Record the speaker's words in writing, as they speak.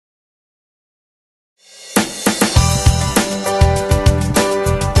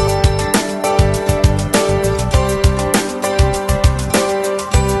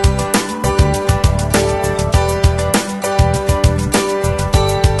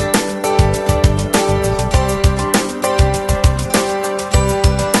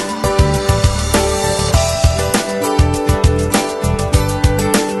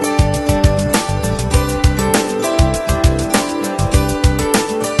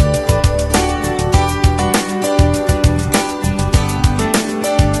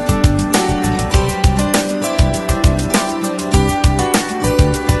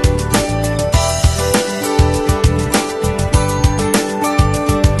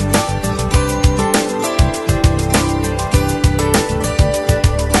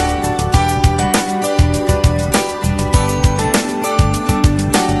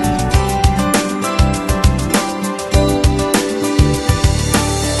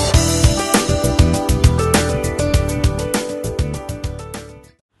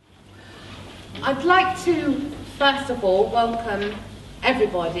to, first of all, welcome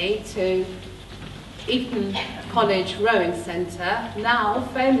everybody to Eton College Rowing Centre, now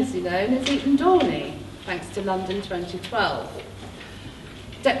famously known as Eton Dorney, thanks to London 2012.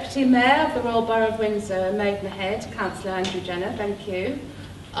 Deputy Mayor of the Royal Borough of Windsor and Maidenhead, Councillor Andrew Jenner, thank you.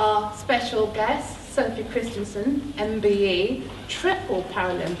 Our special guest, Sophie Christensen, MBE, triple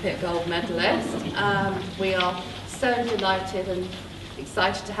Paralympic gold medalist. We are so delighted and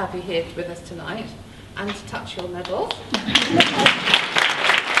excited to have you here with us tonight and to touch your medals.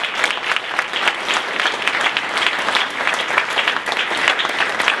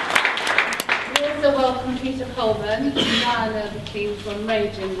 We also welcome Peter Coleman, man of the team from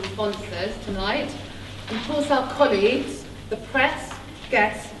Radian, the sponsors tonight, and of course our colleagues, the press,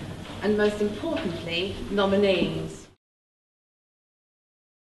 guests, and most importantly, nominees.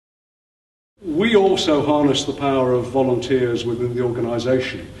 We also harness the power of volunteers within the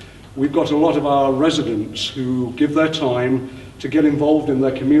organisation. We've got a lot of our residents who give their time to get involved in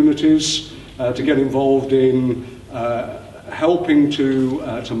their communities, to get involved in helping to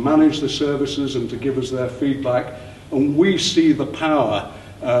manage the services and to give us their feedback. And we see the power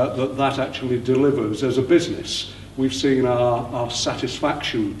that actually delivers as a business. We've seen our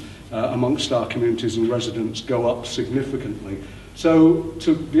satisfaction amongst our communities and residents go up significantly. So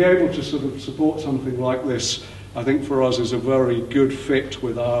to be able to sort of support something like this, I think for us is a very good fit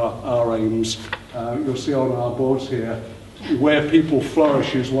with our aims. You'll see on our boards here, where people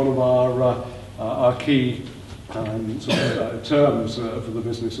flourish is one of our key terms for the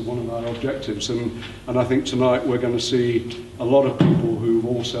business and one of our objectives. And I think tonight we're going to see a lot of people who've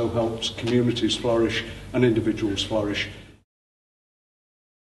also helped communities flourish and individuals flourish.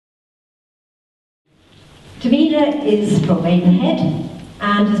 Tamena is from Maidenhead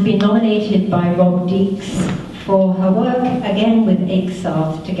and has been nominated by Rob Deeks for her work, again with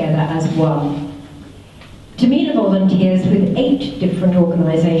AICSAF together as one. Tamena volunteers with 8 different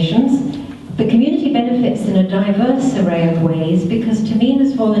organisations. The community benefits in a diverse array of ways because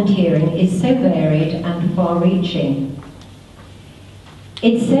Tamena's volunteering is so varied and far-reaching.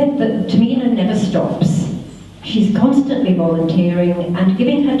 It's said that Tamena never stops. She's constantly volunteering and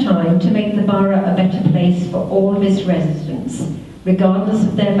giving her time to make the borough a better place for all of its residents, regardless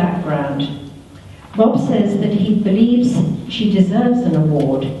of their background. Rob says that he believes she deserves an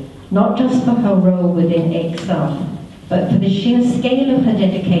award, not just for her role within AICSAF, but for the sheer scale of her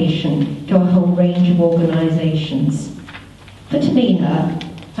dedication to a whole range of organisations. For Tamena,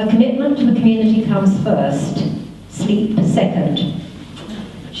 her commitment to the community comes first, sleep second.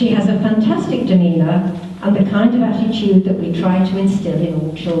 She has a fantastic demeanour and the kind of attitude that we try to instill in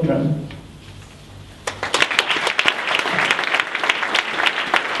all children.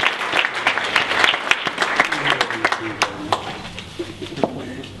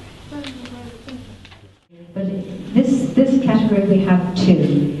 But this category we have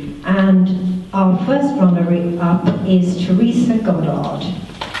 2, and our first runner-up is Teresa Goddard.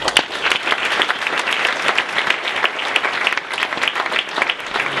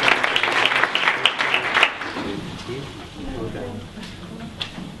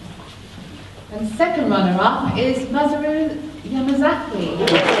 And second runner-up is Masaru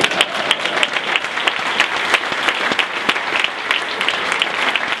Yamazaki.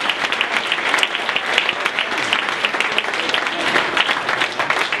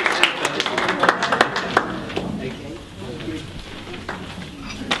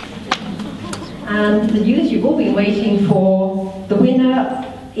 And the news you've all been waiting for, the winner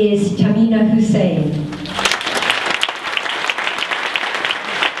is Tamena Hussain.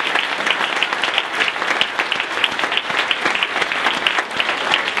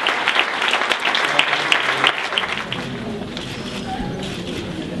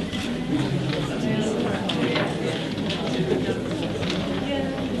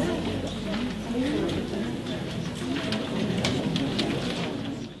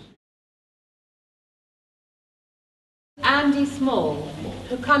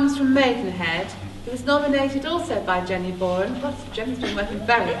 Who comes from Maidenhead, who was nominated also by Jenny Boren. Jenny's been working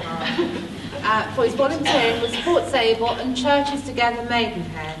very hard for his volunteering with SportsAble and Churches Together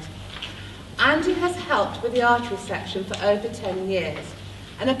Maidenhead. Andy has helped with the archery section for over 10 years.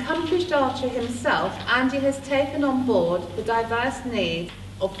 An accomplished archer himself, Andy has taken on board the diverse needs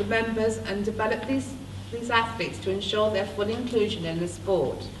of the members and developed these athletes to ensure their full inclusion in the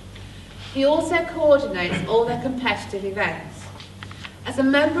sport. He also coordinates all their competitive events. As a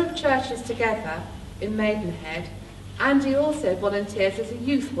member of Churches Together in Maidenhead, Andy also volunteers as a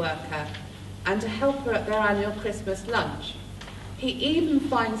youth worker and a helper at their annual Christmas lunch. He even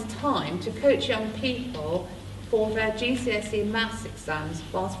finds time to coach young people for their GCSE maths exams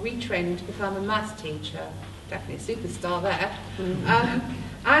whilst retraining to become a maths teacher. Definitely a superstar there.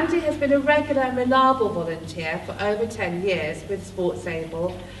 Andy has been a regular and reliable volunteer for over 10 years with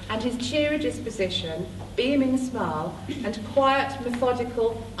SportsAble, and his cheery disposition, beaming smile, and quiet,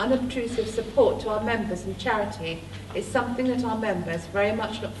 methodical, unobtrusive support to our members and charity is something that our members very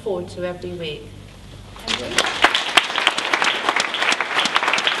much look forward to every week.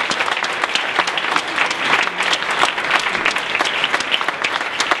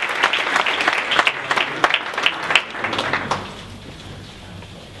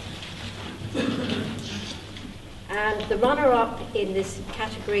 The runner-up in this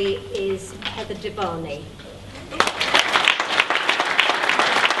category is Heather Devany.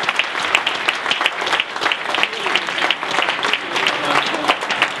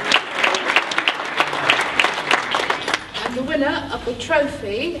 And the winner of the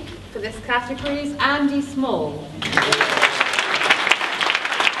trophy for this category is Andy Small.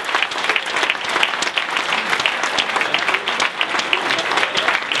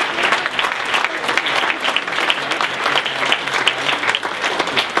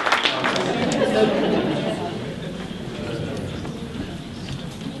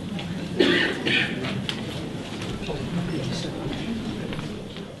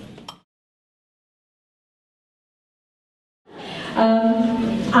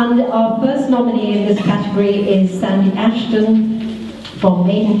 And our first nominee in this category is Sandy Ashton from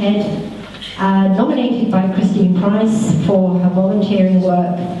Maidenhead, nominated by Christine Price for her volunteering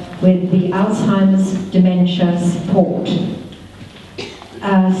work with the Alzheimer's Dementia Support.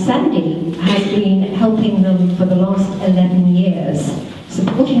 Sandy has been helping them for the last 11 years,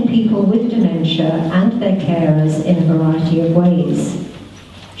 supporting people with dementia and their carers in a variety of ways.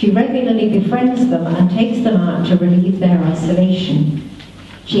 She regularly befriends them and takes them out to relieve their isolation.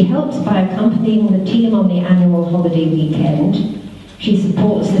 She helps by accompanying the team on the annual holiday weekend. She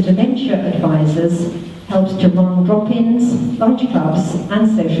supports the dementia advisors, helps to run drop-ins, lunch clubs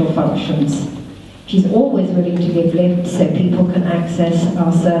and social functions. She's always willing to give lifts so people can access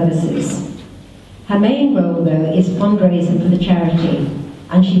our services. Her main role, though, is fundraising for the charity,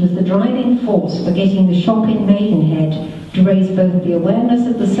 and she was the driving force for getting the shop in Maidenhead to raise both the awareness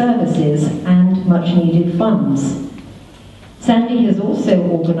of the services and much-needed funds. Sandy has also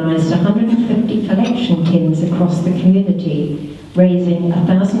organised 150 collection tins across the community, raising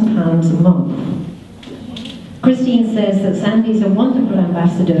 £1,000 a month. Christine says that Sandy is a wonderful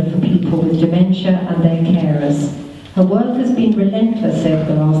ambassador for people with dementia and their carers. Her work has been relentless over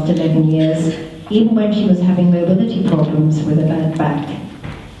the last 11 years, even when she was having mobility problems with a bad back.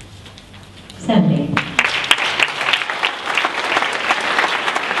 Sandy.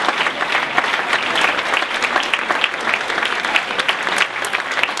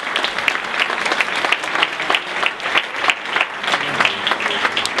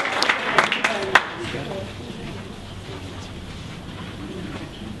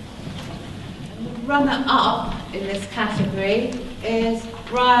 Runner-up in this category is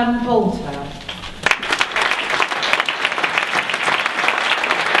Brian Boulter.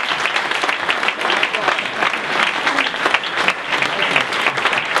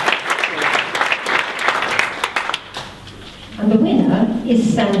 And the winner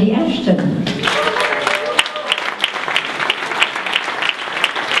is Sandy Ashton.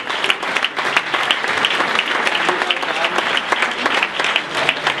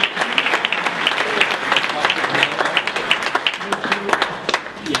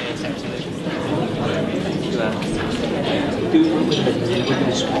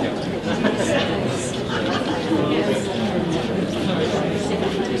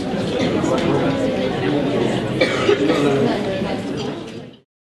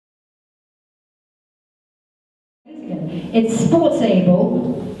 It's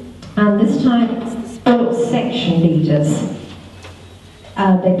SportsAble, and this time it's the Sports Section Leaders.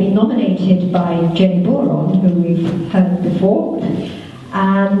 They've been nominated by Jenny Boron, who we've heard before,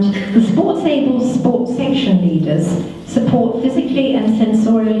 and the SportsAble Sport Section Leaders support physically and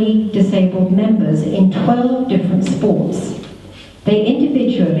sensorially disabled members in 12 different sports. They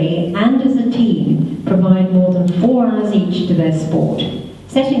individually and as a team provide more than 4 hours each to their sport,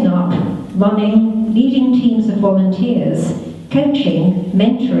 setting up, running, leading teams of volunteers, coaching,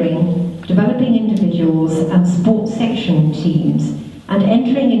 mentoring, developing individuals and sports section teams, and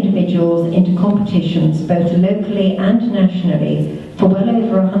entering individuals into competitions both locally and nationally for well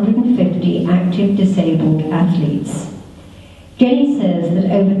over 150 active disabled athletes. Jenny says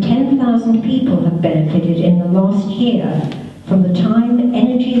that over 10,000 people have benefited in the last year from the time,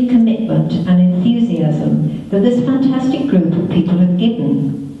 energy, commitment and enthusiasm that this fantastic group of people have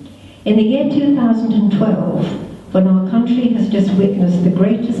given. In the year 2012, when our country has just witnessed the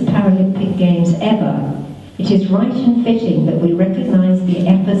greatest Paralympic Games ever, it is right and fitting that we recognise the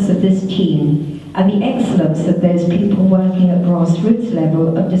efforts of this team and the excellence of those people working at grassroots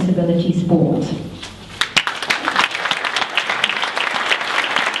level of disability sport.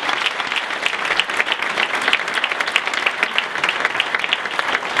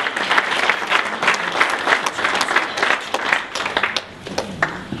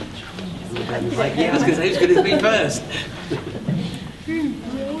 Yeah, I was going to say, who's going to be first?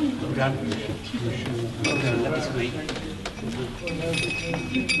 Well done. That was sweet.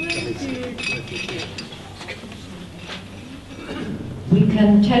 We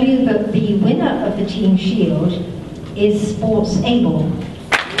can tell you that the winner of the Team Shield is SportsAble.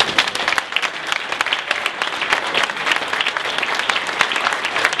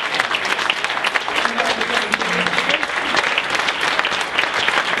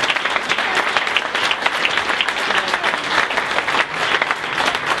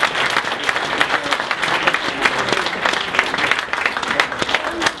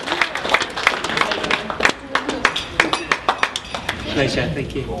 Pleasure,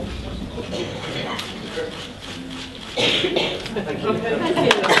 thank you.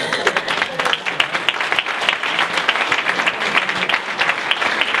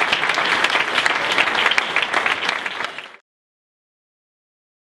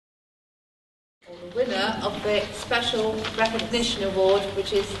 The winner of the Special Recognition Award,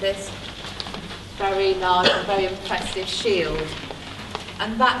 which is this very large and very impressive shield.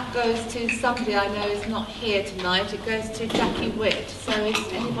 And that goes to somebody I know is not here tonight. It goes to Jacki Witt. So is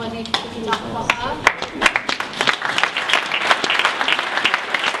anybody picking up for her?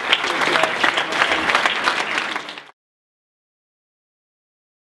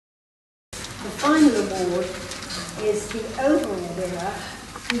 The final award is the overall winner,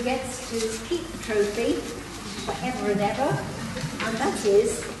 who gets to keep the trophy forever and ever, and that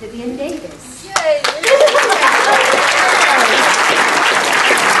is Vivienne Davies. Yay!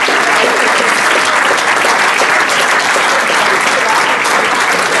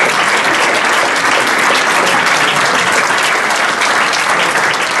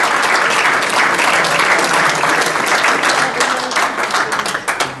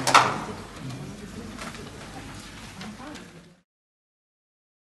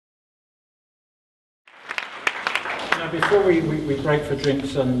 Before we break for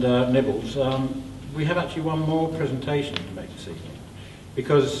drinks and nibbles, we have actually one more presentation to make this evening,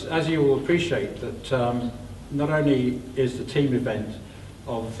 because as you will appreciate that not only is the team event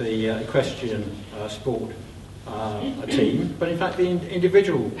of the equestrian sport a team, but in fact the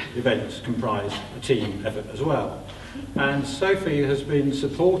individual events comprise a team effort as well. And Sophie has been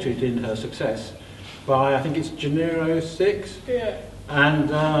supported in her success by, I think it's Gennaro 6? Yeah. And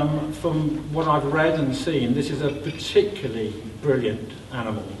from what I've read and seen, this is a particularly brilliant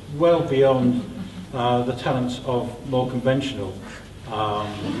animal, well beyond the talents of more conventional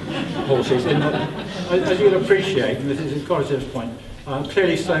horses. As you'll appreciate, and this is quite a serious point,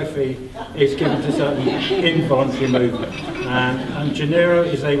 clearly Sophie is given to certain involuntary movement, and Gennaro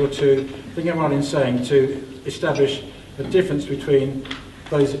is able to, I think I'm right in saying, to establish a difference between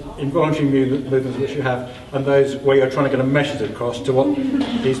those involuntary movements which you have and those where you're trying to get a message across to what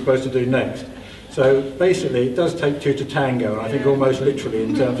he's supposed to do next. So basically it does take two to tango, and I think almost literally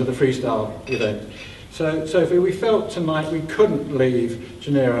in terms of the freestyle event. So Sophie, we felt tonight we couldn't leave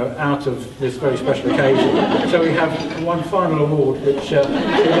Gennaro out of this very special occasion. So we have one final award which